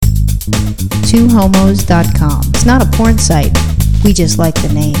twohomos.com. It's not a porn site. We just like the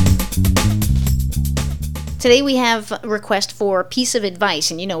name. Today we have a request for a piece of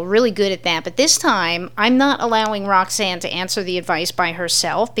advice, and we're really good at that. But this time, I'm not allowing Roxanne to answer the advice by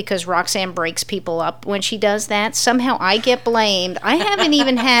herself because Roxanne breaks people up when she does that. Somehow I get blamed. I haven't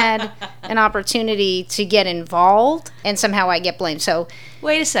even had an opportunity to get involved, and somehow I get blamed. So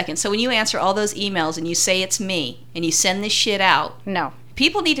wait a second. So when you answer all those emails and you say it's me, and you send this shit out... No.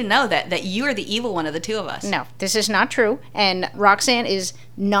 People need to know that you are the evil one of the two of us. No, this is not true. And Roxanne is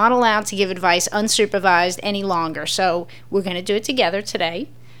not allowed to give advice unsupervised any longer. So we're going to do it together today.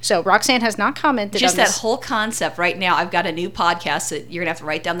 So Roxanne has not commented Just on that this. whole concept right now. I've got a new podcast that you're going to have to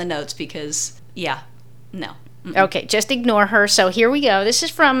write down the notes because, no. Mm-mm. Okay, just ignore her. So here we go. This is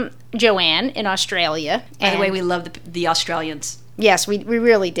from Joanne in Australia. By the way, we love the Australians. Yes, we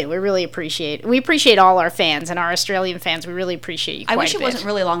really do. We really appreciate all our fans, and our Australian fans. We really appreciate you quite a bit. I wish it wasn't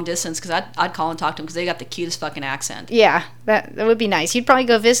really long distance because I'd call and talk to them because they got the cutest fucking accent. Yeah, that would be nice. You'd probably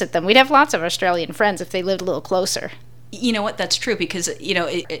go visit them. We'd have lots of Australian friends if they lived a little closer. You know what? That's true because,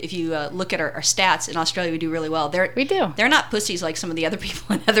 if you look at our stats, in Australia we do really well. We do. They're not pussies like some of the other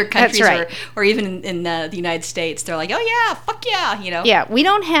people in other countries. That's right. or even in the United States. They're like, oh yeah, fuck yeah, Yeah, we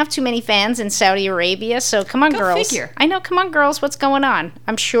don't have too many fans in Saudi Arabia, so come on, girls. Go figure. I know, come on, girls, what's going on?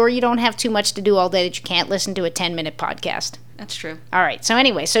 I'm sure you don't have too much to do all day that you can't listen to a 10-minute podcast. That's true. All right, so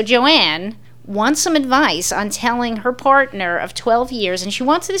anyway, Joanne wants some advice on telling her partner of 12 years, and she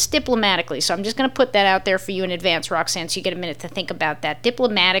wants this diplomatically, so I'm just going to put that out there for you in advance, Roxanne, so you get a minute to think about that.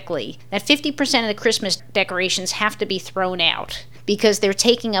 Diplomatically, that 50% of the Christmas decorations have to be thrown out because they're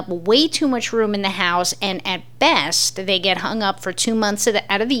taking up way too much room in the house, and at best, they get hung up for 2 months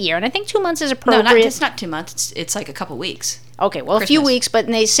out of the year, and I think 2 months is appropriate. No, it's not 2 months. It's like a couple weeks. Okay, well, Christmas. A few weeks, but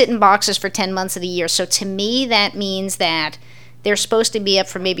they sit in boxes for 10 months of the year, so to me, that means that they're supposed to be up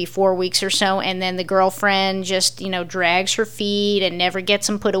for maybe 4 weeks or so, and then the girlfriend just, drags her feet and never gets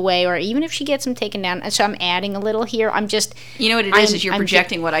them put away, or even if she gets them taken down. So I'm adding a little here. I'm just... You know what it is you're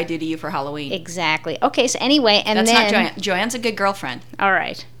projecting what I do to you for Halloween. Exactly. Okay, so anyway, and That's then... not Joanne. Joanne's a good girlfriend. All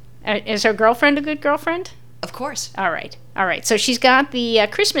right. Is her girlfriend a good girlfriend? Of course. All right. So she's got the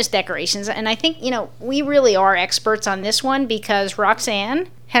Christmas decorations, and I think, we really are experts on this one because Roxanne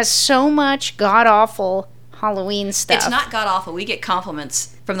has so much god-awful Halloween stuff. It's not god-awful. We get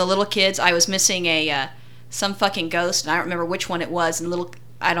compliments from the little kids. I was missing some fucking ghost, and I don't remember which one it was, and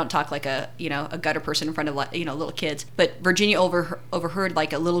I don't talk like a gutter person in front of little kids, but Virginia overheard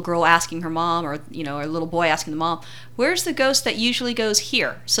like a little girl asking her mom or a little boy asking the mom, where's the ghost that usually goes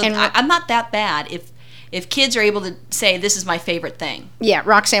here? So I'm not that bad if kids are able to say, this is my favorite thing. Yeah,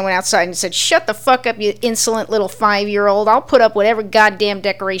 Roxanne went outside and said, shut the fuck up, you insolent little 5-year-old. I'll put up whatever goddamn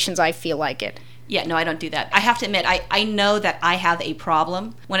decorations I feel like it. Yeah, no, I don't do that. I have to admit, I know that I have a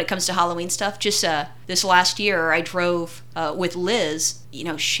problem when it comes to Halloween stuff. Just this last year, I drove with Liz,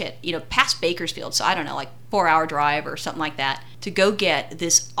 past Bakersfield. So I don't know, like 4-hour drive or something like that to go get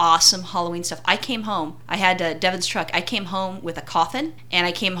this awesome Halloween stuff. I came home. I had Devin's truck. I came home with a coffin, and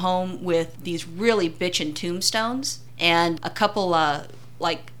I came home with these really bitchin' tombstones and a couple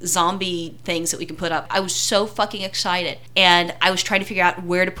like zombie things that we can put up. I was so fucking excited, and I was trying to figure out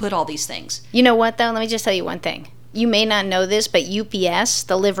where to put all these things. You know what, though? Let me just tell you one thing. You may not know this, but UPS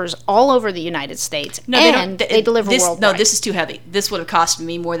delivers all over the United States, they deliver worldwide. No, this is too heavy. This would have cost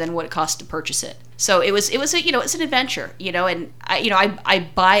me more than what it cost to purchase it. So it was it's an adventure, and I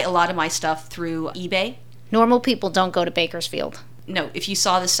buy a lot of my stuff through eBay. Normal people don't go to Bakersfield. No, if you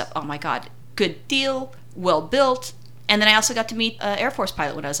saw this stuff, oh my God, good deal, well built. And then I also got to meet an Air Force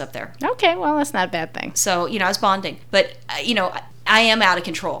pilot when I was up there. Okay, well, that's not a bad thing. So, I was bonding. But, I am out of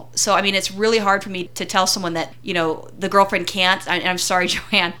control. So, I mean, it's really hard for me to tell someone that, the girlfriend can't. And I'm sorry,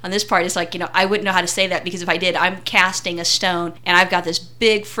 Joanne, on this part, it's like, I wouldn't know how to say that because if I did, I'm casting a stone and I've got this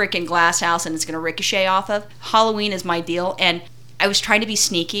big freaking glass house and it's going to ricochet off of. Halloween is my deal. And I was trying to be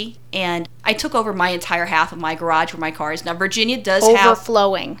sneaky, and I took over my entire half of my garage where my car is. Now, Virginia does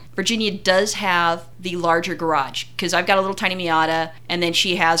have the larger garage, because I've got a little tiny Miata, and then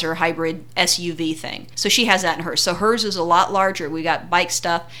she has her hybrid SUV thing. So she has that in hers. So hers is a lot larger. We got bike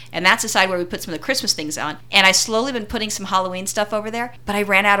stuff, and that's the side where we put some of the Christmas things on. And I slowly been putting some Halloween stuff over there, but I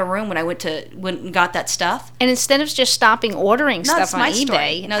ran out of room when I went and got that stuff. And instead of just stopping ordering stuff on eBay...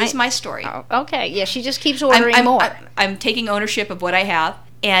 Story. No, this is my story. Oh, okay, yeah, she just keeps ordering more. I'm taking ownership of what I have.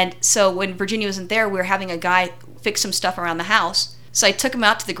 And so when Virginia wasn't there, we were having a guy fix some stuff around the house. So I took him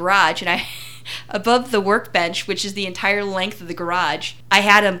out to the garage, and I, above the workbench, which is the entire length of the garage, I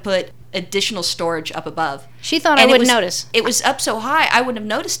had him put additional storage up above. She thought I wouldn't notice. It was up so high, I wouldn't have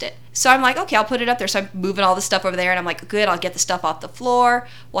noticed it. So I'm like, okay, I'll put it up there. So I'm moving all the stuff over there, and I'm like, good, I'll get the stuff off the floor.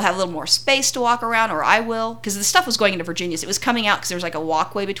 We'll have a little more space to walk around, or I will. Because the stuff was going into Virginia's. It was coming out because there was like a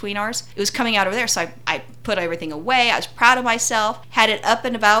walkway between ours. It was coming out over there, so I put everything away. I was proud of myself, had it up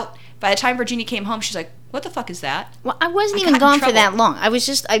and about. By the time Virginia came home, she's like, what the fuck is that? Well, I wasn't even gone for that long.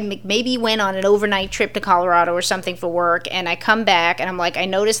 I maybe went on an overnight trip to Colorado or something for work, and I come back, and I'm like, I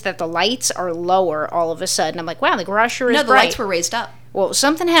noticed that the lights are lower all of a sudden. I'm like, wow, the garage sure is bright. No, the lights were raised up. Well,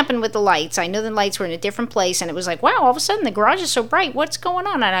 something happened with the lights. I know the lights were in a different place, and it was like, wow, all of a sudden the garage is so bright. What's going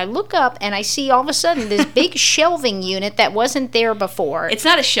on? And I look up, and I see all of a sudden this big shelving unit that wasn't there before. It's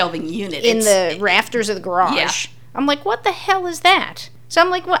not a shelving unit. In the rafters of the garage. Yeah. I'm like, what the hell is that? So I'm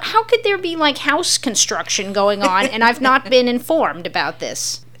like, well, how could there be like house construction going on and I've not been informed about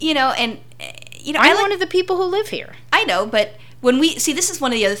this? I'm one of the people who live here. I know, but when we see, this is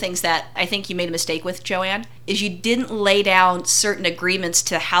one of the other things that I think you made a mistake with, Joanne, is you didn't lay down certain agreements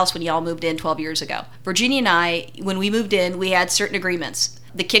to the house when y'all moved in 12 years ago. Virginia and I, when we moved in, we had certain agreements.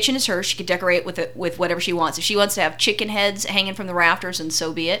 The kitchen is hers. She could decorate with whatever she wants. If she wants to have chicken heads hanging from the rafters, and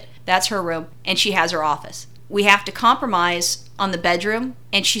so be it, that's her room, and she has her office. We have to compromise on the bedroom,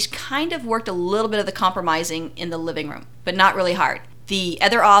 and she's kind of worked a little bit of the compromising in the living room, but not really hard. The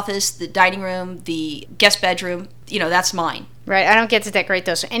other office, the dining room, the guest bedroom, that's mine. Right, I don't get to decorate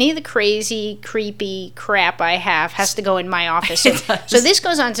those. So any of the crazy, creepy crap I have has to go in my office. So this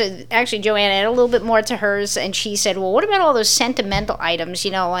goes on to, actually, Joanne added a little bit more to hers, and she said, well, what about all those sentimental items,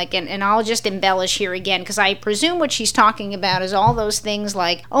 and I'll just embellish here again, because I presume what she's talking about is all those things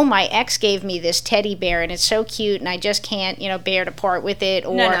like, oh, my ex gave me this teddy bear, and it's so cute, and I just can't, bear to part with it.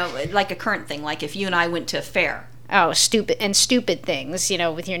 Or No, like a current thing, like if you and I went to a fair. Oh, stupid things,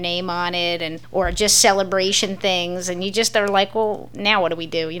 with your name on it, or just celebration things, and you just are like, well, now what do we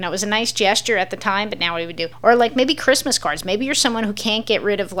do? It was a nice gesture at the time, but now what do we do? Or like maybe Christmas cards. Maybe you're someone who can't get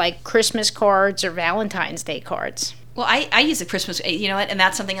rid of like Christmas cards or Valentine's Day cards. Well, I use the Christmas, and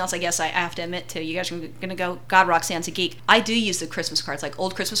that's something else I guess I have to admit to. You guys are going to go, God, Roxanne's a geek. I do use the Christmas cards, like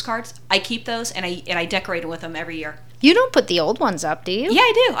old Christmas cards. I keep those, and I decorate with them every year. You don't put the old ones up, do you? Yeah,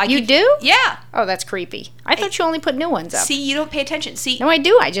 I do. You do? Yeah. Oh, that's creepy. I thought you only put new ones up. See, you don't pay attention. See, no, I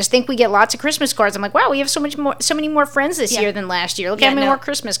do. I just think we get lots of Christmas cards. I'm like, wow, we have so many more friends this year than last year. Look how many more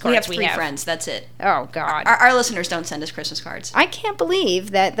Christmas cards we have. We have 3 friends. That's it. Oh God. Our listeners don't send us Christmas cards. I can't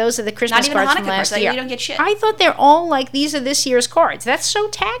believe that those are the Christmas cards from last year. You don't get shit. I thought they're all like these are this year's cards. That's so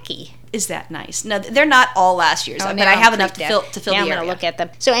tacky. Is that nice? No, they're not all last year's, but I have enough to fill the area. I'm going to look at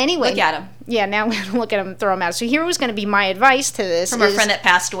them. So anyway. Look at them. Yeah, now I'm going to look at them and throw them out. So here was going to be my advice to this. From a friend that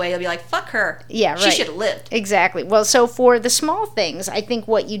passed away, you'll be like, fuck her. Yeah, right. She should have lived. Exactly. Well, so for the small things, I think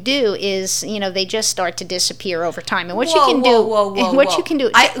what you do is, they just start to disappear over time. And what you can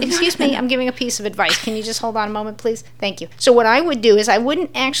do... Excuse me, I'm giving a piece of advice. Can you just hold on a moment, please? Thank you. So what I would do is I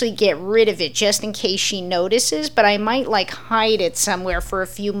wouldn't actually get rid of it just in case she notices, but I might hide it somewhere for a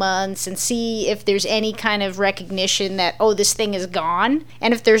few months and see if there's any kind of recognition that, oh, this thing is gone.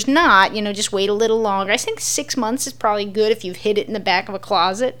 And if there's not, just wait a little longer. I think 6 months is probably good if you've hid it in the back of a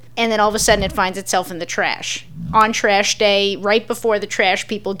closet. And then all of a sudden it finds itself in the trash. On trash day, right before the trash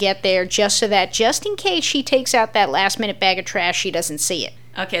people get there, just in case she takes out that last minute bag of trash, she doesn't see it.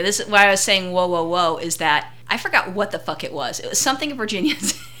 Okay, this is why I was saying whoa, whoa, whoa, is that I forgot what the fuck it was. It was something in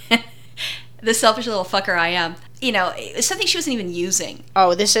Virginia's. The selfish little fucker I am. It was something she wasn't even using.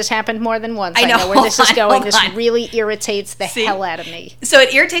 Oh, this has happened more than once. I know where this is going. This really irritates the hell out of me. So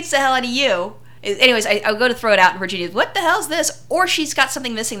it irritates the hell out of you. Anyways, I'll go to throw it out, and Virginia's, what the hell's this? Or she's got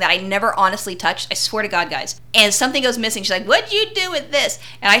something missing that I never honestly touched. I swear to God, guys. And something goes missing. She's like, what'd you do with this?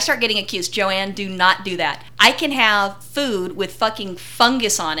 And I start getting accused. Joanne, do not do that. I can have food with fucking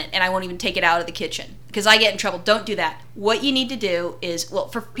fungus on it, and I won't even take it out of the kitchen. Because I get in trouble. Don't do that. What you need to do is, well,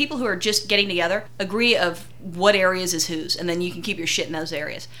 for people who are just getting together, agree of what areas is whose, and then you can keep your shit in those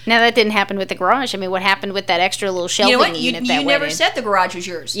areas. Now, that didn't happen with the garage. I mean, what happened with that extra little shelving unit that you never said the garage was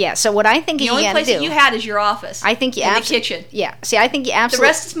yours. Yeah, so what I think the only place that you had is your office. I think you the kitchen. Yeah, see, I think you absolutely... The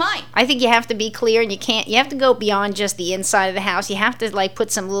rest is mine. I think you have to be clear, and you have to go beyond just the inside of the house. You have to,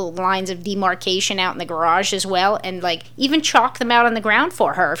 put some little lines of demarcation out in the garage as well, and, even chalk them out on the ground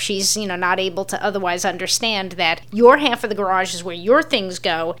for her if she's, not able to otherwise understand that your half of the garage is where your things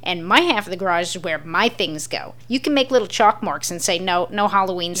go, and my half of the garage is where my things go. You can make little chalk marks and say, no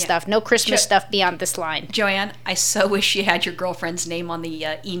Halloween stuff, no Christmas stuff beyond this line. Joanne, I so wish you had your girlfriend's name on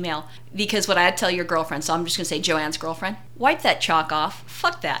the email, because what I'd tell your girlfriend, so I'm just going to say Joanne's girlfriend, wipe that chalk off.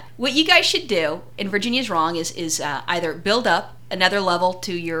 Fuck that. What you guys should do, and Virginia's wrong, is either build up another level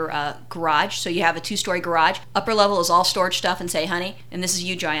to your garage, so you have a 2-story garage. Upper level is all storage stuff, and say, honey, and this is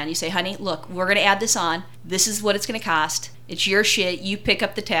you, Joanne, you say, honey, look, we're going to add this on. This is what it's going to cost. It's your shit. You pick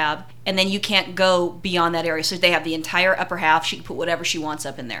up the tab, and then you can't go beyond that area. So they have the entire upper half. She can put whatever she wants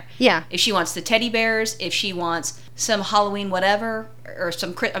up in there. Yeah. If she wants the teddy bears, if she wants some Halloween whatever, or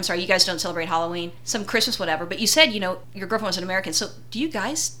some, I'm sorry, you guys don't celebrate Halloween, some Christmas whatever, but you said, your girlfriend was an American. So do you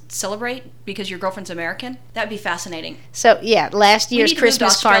guys celebrate because your girlfriend's American? That would be fascinating. So, yeah, last year's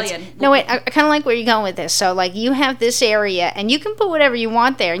Christmas cards. Australia. No, wait, I kind of like where you're going with this. So, like, you have this area, and you can put whatever you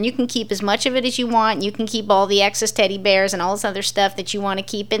want there, and you can keep as much of it as you want, and you can keep all the excess teddy bears and all this other stuff that you want to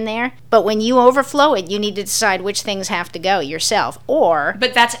keep in there. But when you overflow it, you need to decide which things have to go yourself.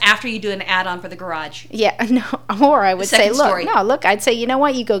 But that's after you do an add-on for the garage. Yeah, no, or I would say, story. I'd say, you know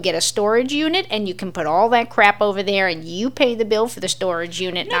what, you go get a storage unit, and you can put all that crap over there, and you pay the bill for the storage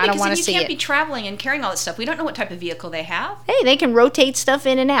unit, and I don't want to see it. You can't be traveling and carrying all this stuff. We don't know what type of vehicle they have. Hey, they can rotate stuff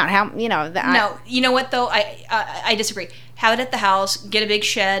in and out. No, you know what, though? I disagree. Have it at the house, get a big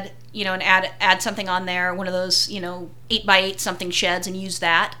shed, and add something on there, one of those, 8x8 something sheds, and use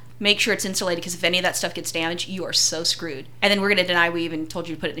that. Make sure it's insulated, because if any of that stuff gets damaged, you are so screwed. And then we're going to deny we even told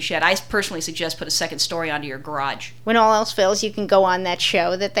you to put it in the shed. I personally suggest put a second story onto your garage. When all else fails, you can go on that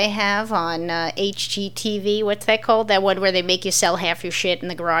show that they have on HGTV. What's that called? That one where they make you sell half your shit in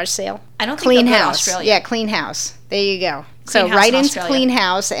the garage sale? I don't think Clean they'll go to House. Australia. Yeah, Clean House. There you go. Clean So House write in into Australia. Clean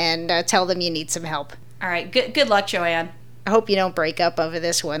House and tell them you need some help. All right. Good luck, Joanne. I hope you don't break up over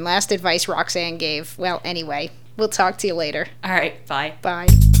this one. Last advice Roxanne gave. Well, anyway, we'll talk to you later. All right. Bye. Bye.